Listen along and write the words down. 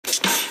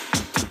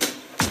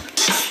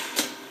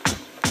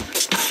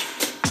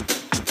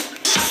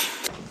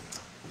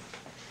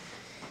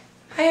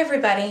Hi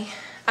everybody.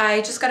 I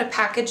just got a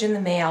package in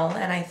the mail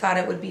and I thought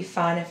it would be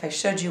fun if I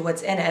showed you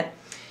what's in it.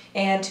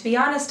 And to be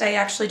honest, I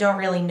actually don't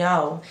really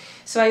know.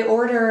 So I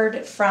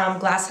ordered from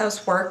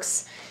Glasshouse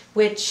Works,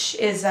 which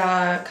is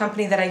a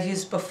company that I've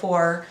used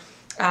before.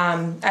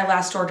 I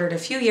last ordered a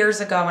few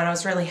years ago and I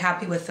was really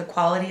happy with the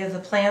quality of the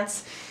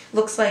plants.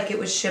 Looks like it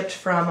was shipped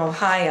from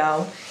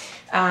Ohio.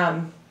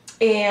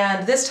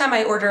 And this time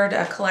I ordered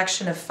a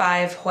collection of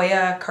 5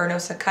 Hoya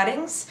carnosa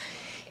cuttings.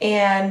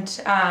 And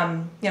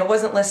it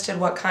wasn't listed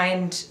what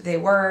kind they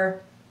were,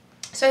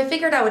 so I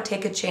figured I would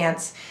take a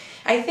chance.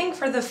 I think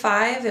for the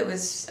 5 it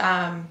was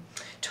 $20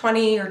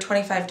 or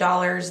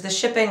 $25. The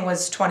shipping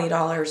was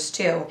 $20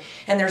 too,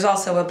 and there's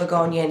also a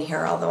begonia in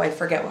here, although I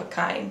forget what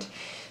kind.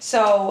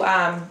 So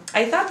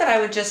I thought that I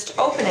would just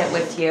open it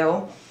with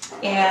you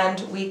and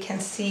we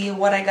can see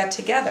what I got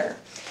together.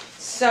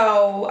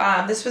 So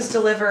this was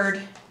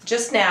delivered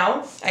just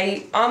now.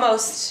 I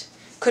almost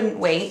couldn't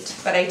wait,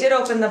 but I did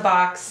open the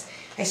box.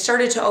 I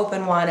started to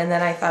open one and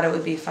then I thought it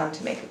would be fun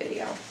to make a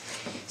video.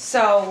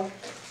 So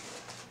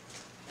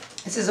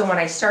this is the one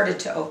I started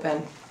to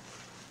open.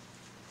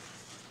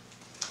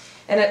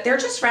 And they're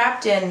just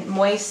wrapped in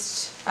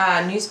moist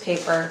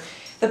newspaper.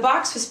 The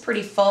box was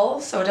pretty full,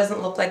 so it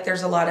doesn't look like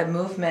there's a lot of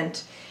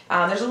movement.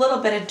 There's a little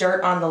bit of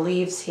dirt on the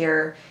leaves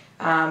here.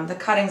 The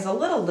cutting's a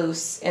little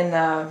loose in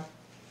the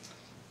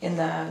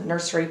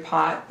nursery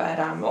pot, but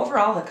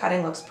overall the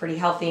cutting looks pretty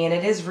healthy, and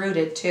it is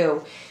rooted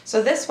too.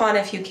 So this one,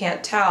 if you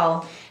can't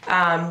tell,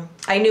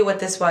 I knew what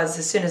this was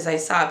as soon as I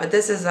saw it, but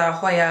this is a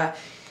Hoya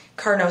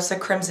carnosa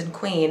Crimson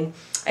Queen.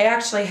 I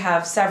actually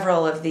have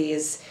several of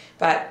these,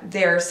 but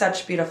they're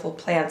such beautiful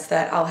plants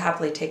that I'll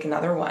happily take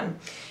another one.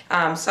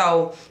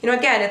 So,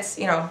 again, it's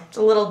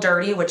a little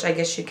dirty, which I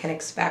guess you can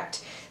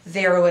expect.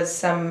 There was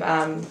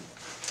some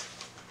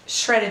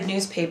shredded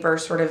newspaper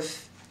sort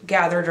of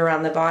gathered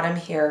around the bottom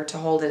here to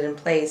hold it in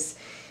place.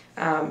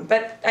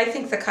 But I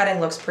think the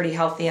cutting looks pretty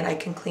healthy and I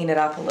can clean it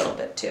up a little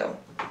bit too.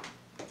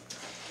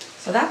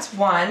 So that's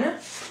one.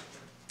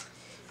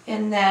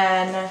 And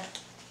then,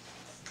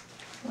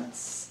 let's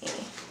see.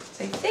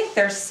 So I think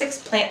there's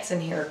 6 plants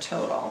in here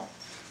total.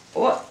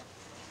 Oh.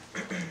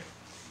 So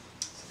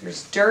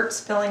there's dirt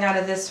spilling out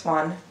of this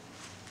one.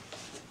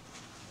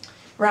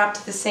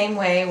 Wrapped the same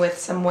way with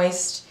some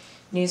moist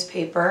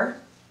newspaper.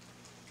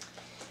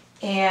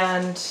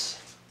 And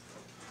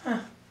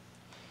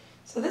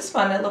so this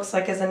one, it looks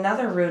like, is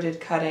another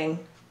rooted cutting.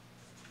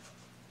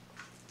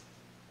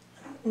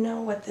 I don't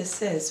know what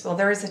this is. Well,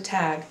 there is a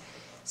tag.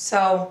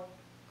 So,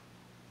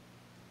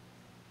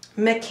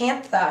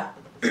 Macantha.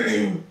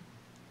 There's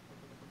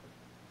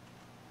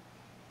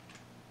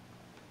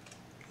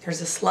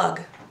a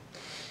slug.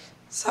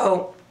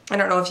 So, I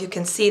don't know if you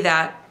can see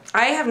that.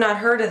 I have not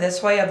heard of this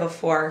Hoya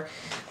before.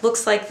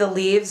 Looks like the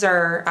leaves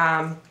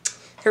are,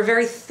 they're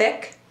very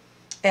thick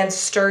and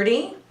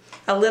sturdy.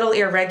 A little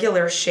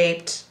irregular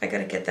shaped. I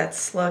gotta get that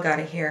slug out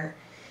of here.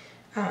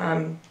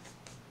 But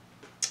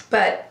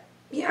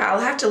yeah, I'll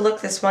have to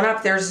look this one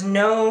up. There's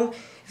no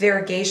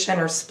variegation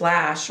or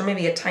splash, or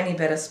maybe a tiny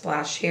bit of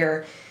splash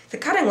here. The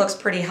cutting looks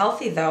pretty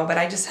healthy though, but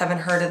I just haven't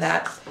heard of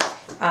that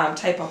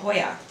type of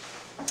Hoya.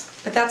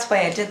 But that's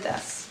why I did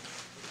this.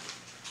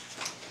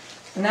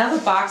 And now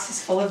the box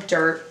is full of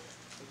dirt.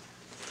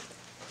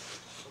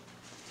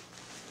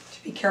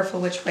 To be careful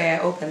which way I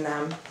open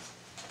them.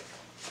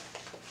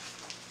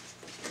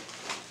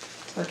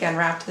 So again,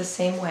 wrapped the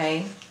same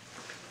way.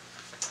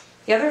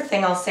 The other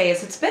thing I'll say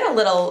is it's been a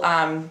little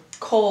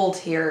cold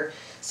here.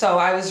 So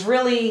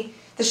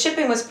the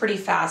shipping was pretty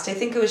fast. I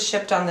think it was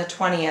shipped on the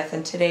 20th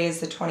and today is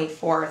the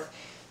 24th.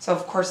 So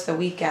of course the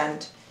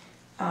weekend.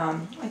 I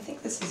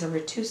think this is a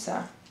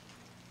retusa.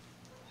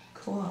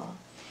 Cool.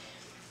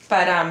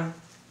 But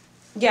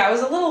yeah, I was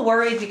a little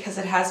worried because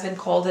it has been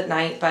cold at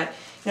night. But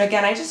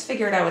again, I just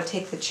figured I would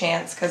take the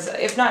chance because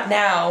if not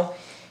now,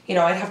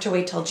 I'd have to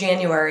wait till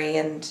January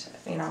and,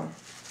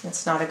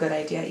 it's not a good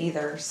idea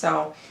either.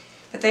 So,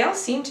 but they all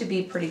seem to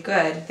be pretty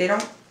good.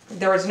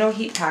 There was no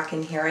heat pack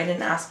in here. I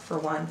didn't ask for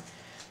one.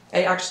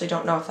 I actually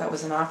don't know if that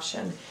was an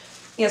option.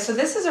 Yeah, so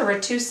this is a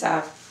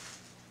retusa.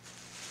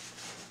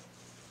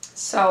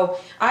 So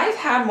I've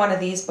had one of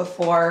these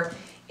before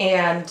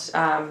and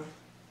I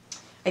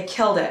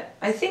killed it.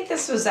 I think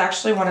this was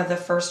actually one of the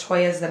first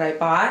Hoyas that I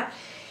bought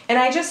and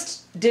I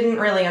just didn't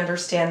really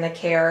understand the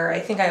care. I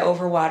think I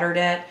overwatered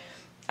it.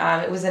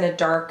 It was in a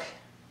dark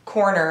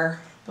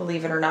corner,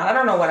 believe it or not. I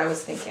don't know what I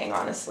was thinking,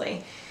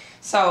 honestly.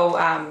 So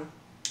I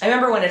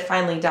remember when it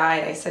finally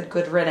died, I said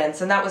good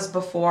riddance, and that was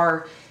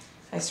before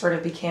I sort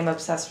of became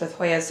obsessed with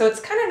Hoyas. So it's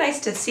kind of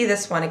nice to see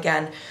this one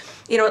again.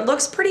 It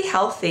looks pretty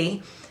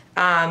healthy.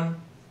 I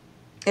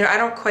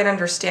don't quite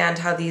understand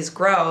how these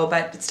grow,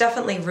 but it's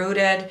definitely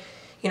rooted.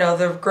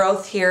 The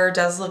growth here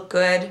does look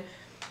good.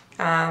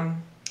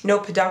 No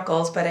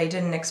peduncles, but I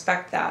didn't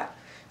expect that.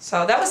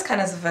 So that was kind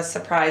of a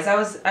surprise.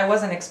 I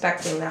wasn't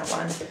expecting that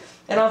one.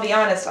 And I'll be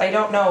honest, I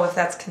don't know if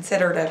that's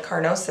considered a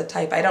carnosa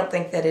type. I don't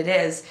think that it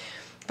is.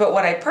 But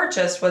what I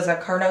purchased was a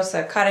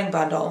carnosa cutting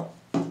bundle.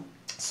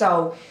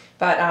 So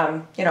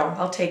But, you know,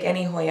 I'll take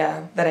any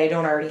Hoya that I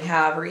don't already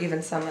have, or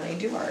even some that I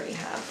do already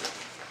have.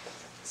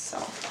 So,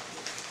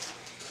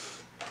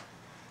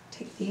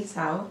 take these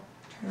out.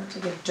 Try not to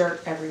get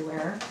dirt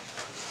everywhere.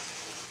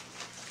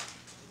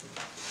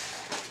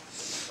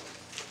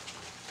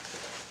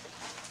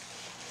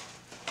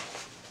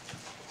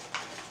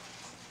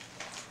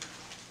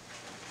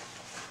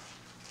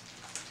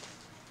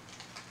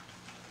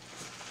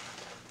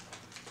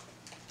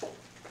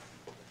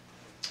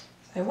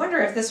 I wonder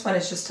if this one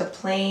is just a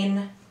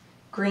plain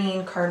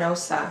green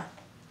carnosa.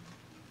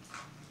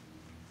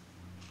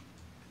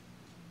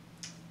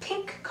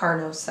 Pink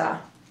carnosa.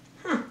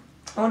 I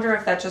wonder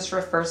if that just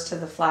refers to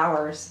the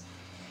flowers.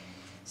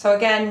 So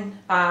again,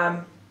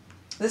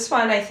 this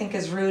one I think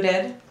is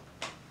rooted.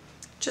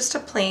 Just a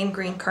plain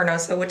green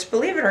carnosa, which,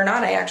 believe it or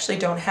not, I actually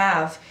don't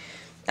have.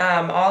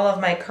 All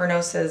of my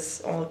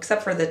carnosas, well,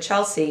 except for the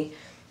Chelsea,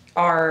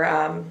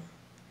 are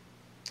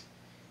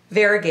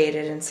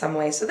variegated in some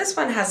way. So this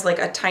one has like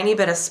a tiny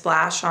bit of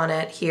splash on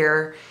it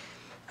here.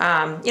 You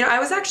know, I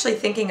was actually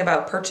thinking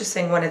about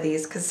purchasing one of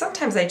these because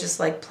sometimes I just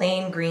like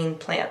plain green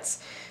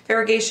plants.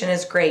 Variegation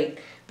is great,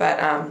 but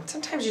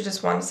sometimes you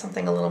just want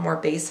something a little more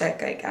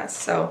basic, I guess.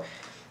 So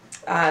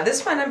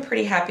this one I'm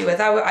pretty happy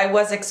with. I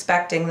was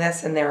expecting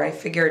this in there. I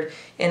figured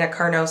in a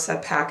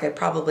carnosa pack I'd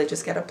probably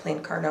just get a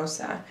plain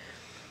carnosa.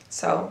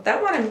 So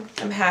that one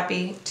I'm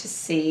happy to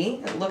see.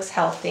 It looks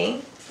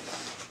healthy.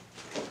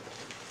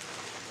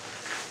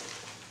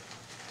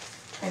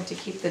 Trying to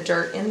keep the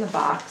dirt in the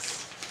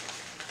box.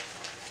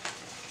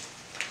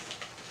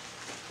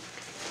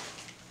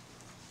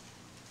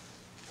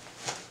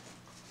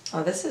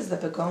 Oh, this is the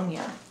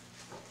begonia.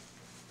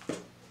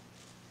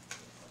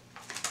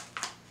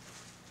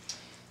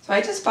 So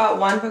I just bought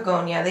one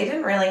begonia. They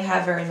didn't really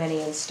have very many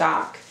in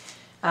stock.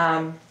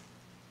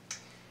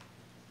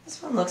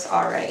 This one looks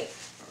all right.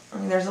 I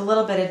mean, there's a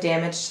little bit of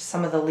damage to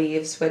some of the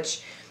leaves,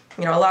 which,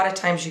 you know, a lot of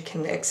times you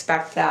can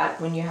expect that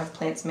when you have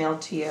plants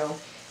mailed to you.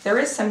 There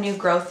is some new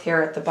growth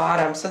here at the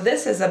bottom. So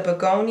this is a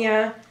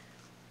begonia.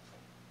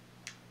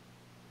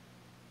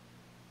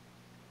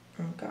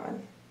 Oh God.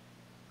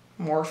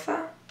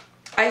 Morpha?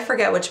 I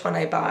forget which one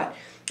I bought.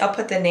 I'll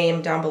put the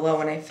name down below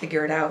when I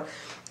figure it out.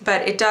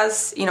 But it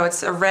does, you know,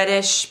 it's a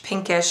reddish,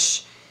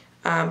 pinkish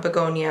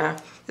begonia.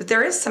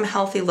 There is some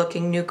healthy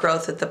looking new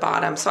growth at the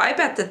bottom. So I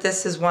bet that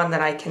this is one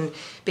that I can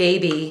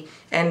baby,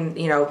 and,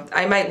 you know,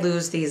 I might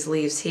lose these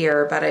leaves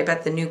here, but I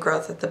bet the new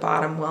growth at the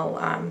bottom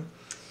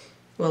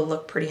will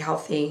look pretty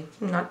healthy,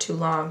 not too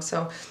long.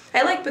 So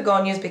I like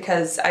begonias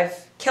because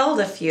I've killed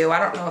a few. I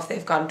don't know if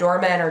they've gone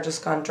dormant or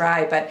just gone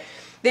dry, but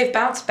they've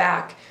bounced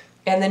back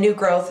and the new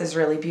growth is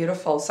really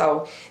beautiful.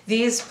 So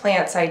these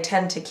plants I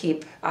tend to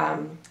keep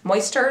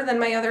moister than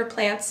my other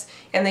plants,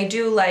 and they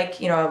do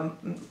like, you know,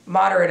 a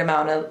moderate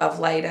amount of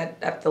light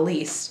at the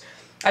least.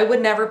 I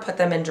would never put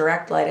them in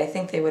direct light. I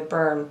think they would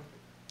burn,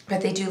 but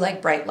they do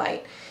like bright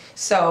light.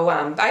 So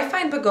I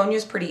find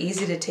begonias pretty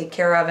easy to take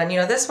care of, and you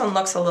know, this one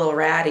looks a little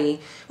ratty,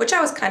 which I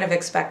was kind of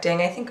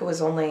expecting. I think it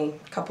was only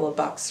a couple of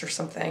bucks or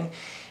something.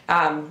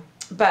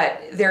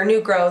 But their new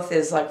growth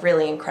is like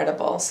really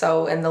incredible.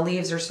 So, and the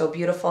leaves are so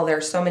beautiful. There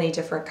are so many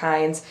different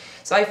kinds.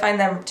 So I find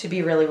them to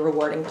be really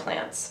rewarding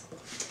plants.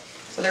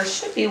 So there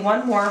should be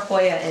one more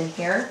Hoya in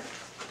here.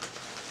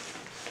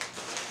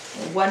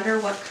 I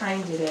wonder what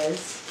kind it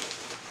is.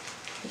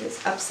 It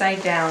is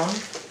upside down,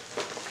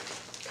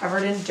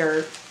 covered in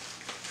dirt.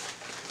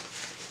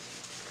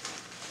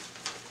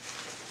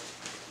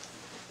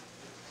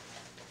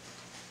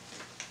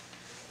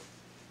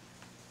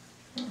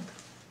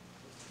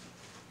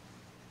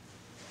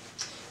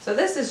 So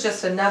this is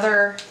just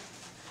another,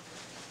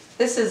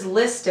 this is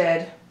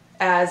listed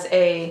as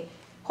a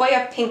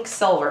Hoya pink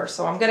silver.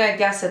 So I'm gonna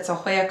guess it's a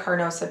Hoya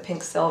carnosa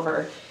pink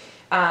silver.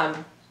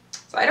 So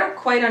I don't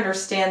quite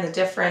understand the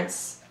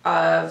difference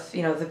of,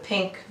 you know, the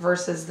pink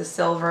versus the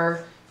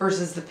silver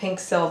versus the pink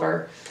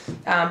silver.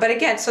 But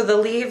again, so the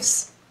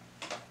leaves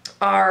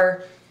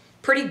are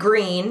pretty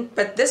green,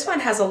 but this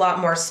one has a lot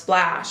more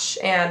splash.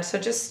 And so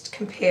just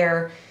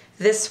compare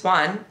this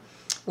one,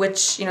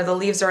 which, you know, the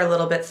leaves are a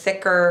little bit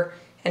thicker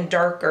and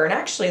darker, and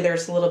actually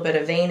there's a little bit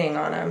of veining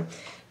on them,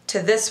 to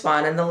this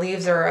one, and the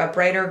leaves are a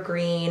brighter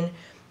green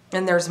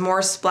and there's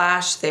more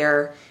splash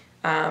there.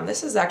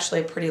 This is actually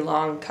a pretty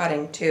long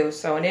cutting too,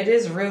 so, and it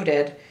is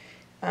rooted,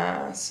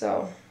 but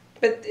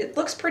it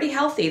looks pretty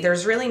healthy.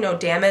 There's really no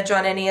damage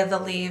on any of the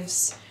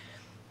leaves.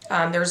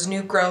 There's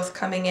new growth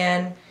coming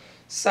in,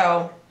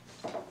 so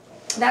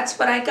that's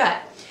what I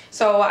got.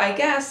 So I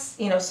guess,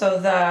 you know, so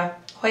the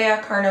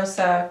Hoya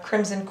carnosa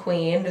Crimson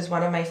Queen is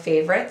one of my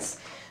favorites.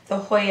 The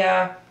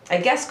Hoya, I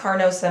guess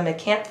Carnosa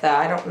Macantha,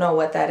 I don't know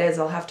what that is.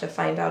 I'll have to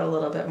find out a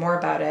little bit more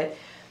about it.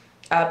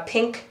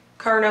 Pink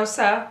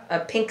Carnosa, a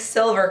pink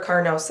silver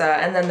Carnosa,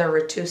 and then the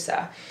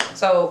Retusa.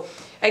 So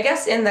I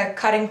guess in the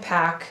cutting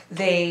pack,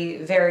 they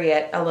vary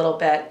it a little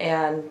bit,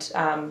 and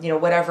you know,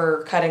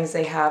 whatever cuttings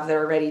they have that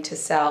are ready to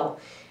sell,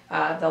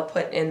 they'll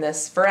put in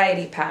this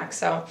variety pack.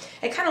 So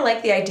I kind of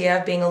like the idea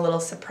of being a little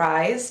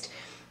surprised.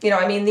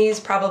 I mean, these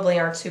probably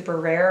aren't super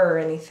rare or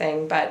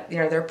anything, but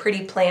they're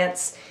pretty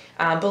plants.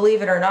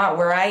 Believe it or not,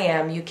 where I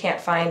am, you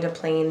can't find a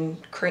plain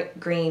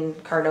green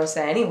carnosa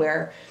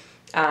anywhere.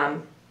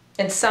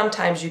 And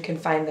sometimes you can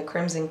find the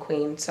Crimson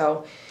Queen.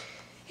 So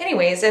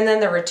anyways, and then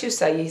the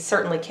retusa, you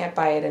certainly can't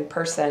buy it in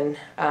person.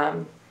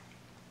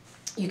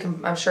 You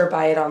can, I'm sure,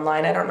 buy it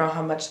online. I don't know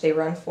how much they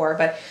run for,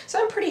 but so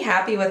I'm pretty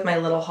happy with my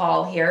little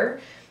haul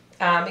here.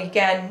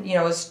 Again,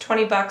 it was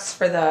 20 bucks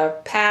for the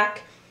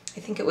pack. I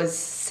think it was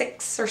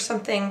 $6 or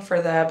something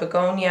for the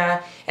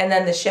begonia, and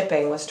then the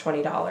shipping was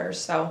 $20.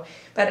 So,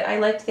 but I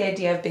liked the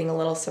idea of being a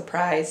little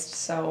surprised.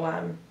 So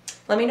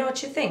let me know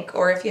what you think,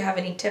 or if you have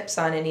any tips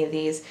on any of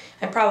these.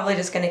 I'm probably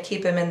just going to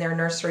keep them in their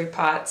nursery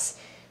pots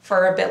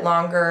for a bit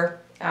longer,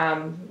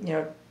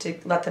 to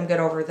let them get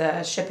over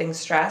the shipping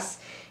stress,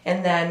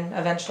 and then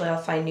eventually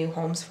I'll find new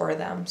homes for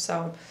them.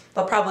 So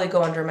they'll probably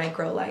go under my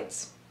grow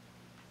lights.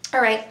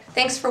 All right,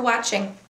 thanks for watching.